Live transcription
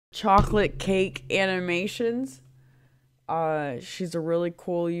Chocolate Cake Animations. She's a really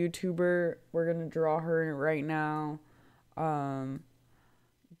cool YouTuber. We're gonna draw her right now. Um,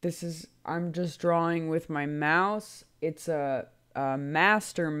 I'm just drawing with my mouse. It's a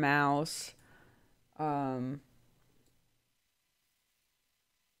master mouse. Um,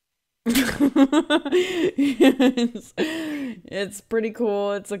 it's pretty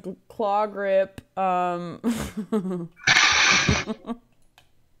cool. It's a claw grip. Um,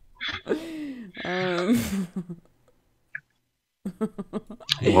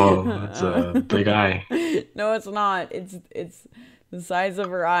 Whoa, that's a big eye. no, it's not. It's the size of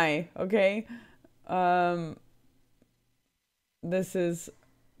her eye. Okay. Um, this is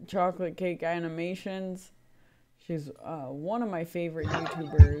Chocolate Cake Animations. She's one of my favorite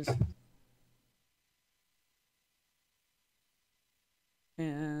YouTubers,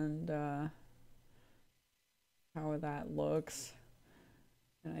 and how that looks.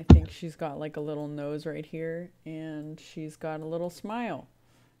 And I think she's got like a little nose right here, and she's got a little smile,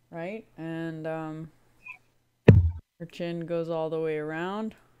 right? And her chin goes all the way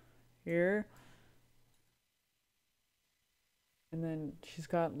around here, and then she's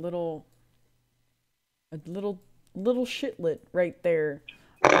got a little shitlet right there.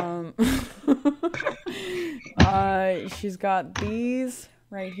 Um, she's got these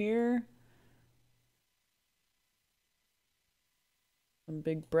right here, some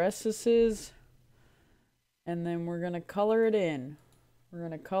big breastises, and then we're gonna color it in. We're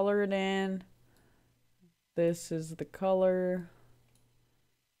gonna color it in. This is the color.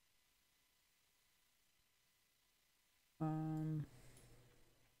 Um,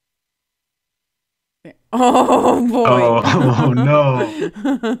 oh boy. Oh, oh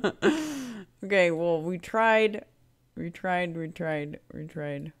no. Okay, well, we tried.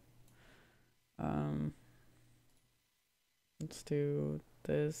 Um, let's do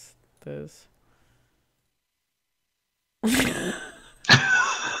this.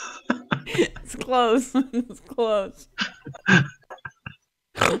 It's close. It's close.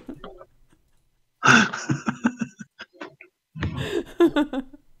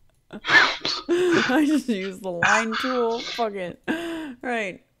 I just used the line tool. Fuck it.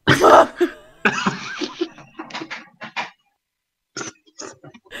 Right.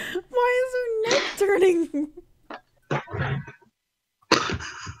 Why is her neck turning?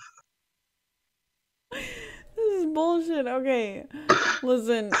 This is bullshit. Okay.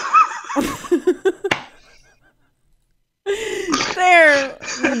 Listen. There.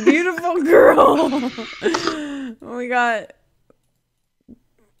 Beautiful girl. We got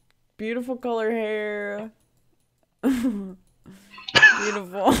beautiful color hair. Beautiful.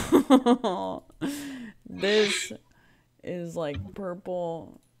 This is like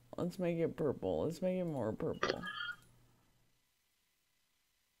purple. Let's make it purple. Let's make it more purple.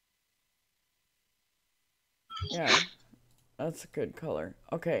 Yeah, that's a good color.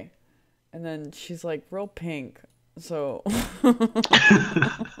 Okay. And then she's like real pink. So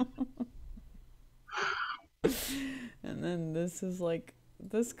and then this is like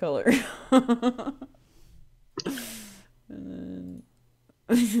this color. And then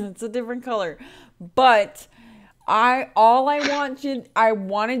it's a different color. But I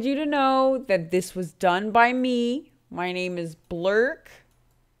wanted you to know that this was done by me. My name is Blurk,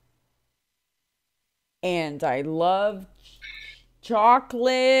 and I love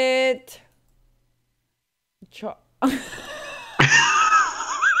chocolate. Cho-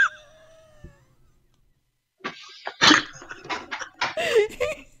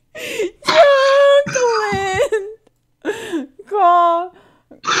 Chocolate. Call.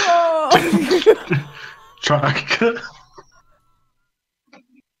 Call. Truck.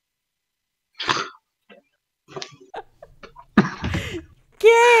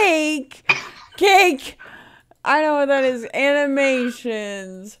 Cake. Cake. I know what that is.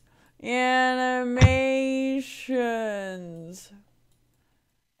 Animations. Animations.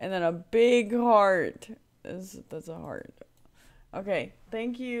 And then a big heart. That's a heart. Okay.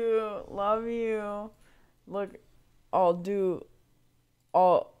 Thank you. Love you. Look, I'll do.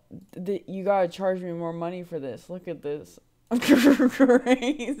 You gotta charge me more money for this. Look at this.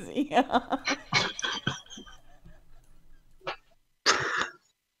 Crazy.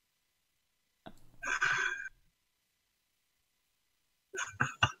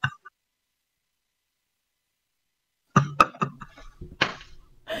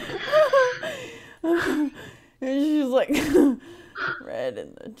 And she's like red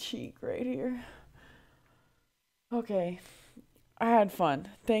in the cheek right here. Okay. I had fun.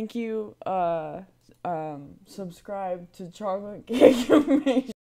 Thank you. Subscribe to Chocolate Cake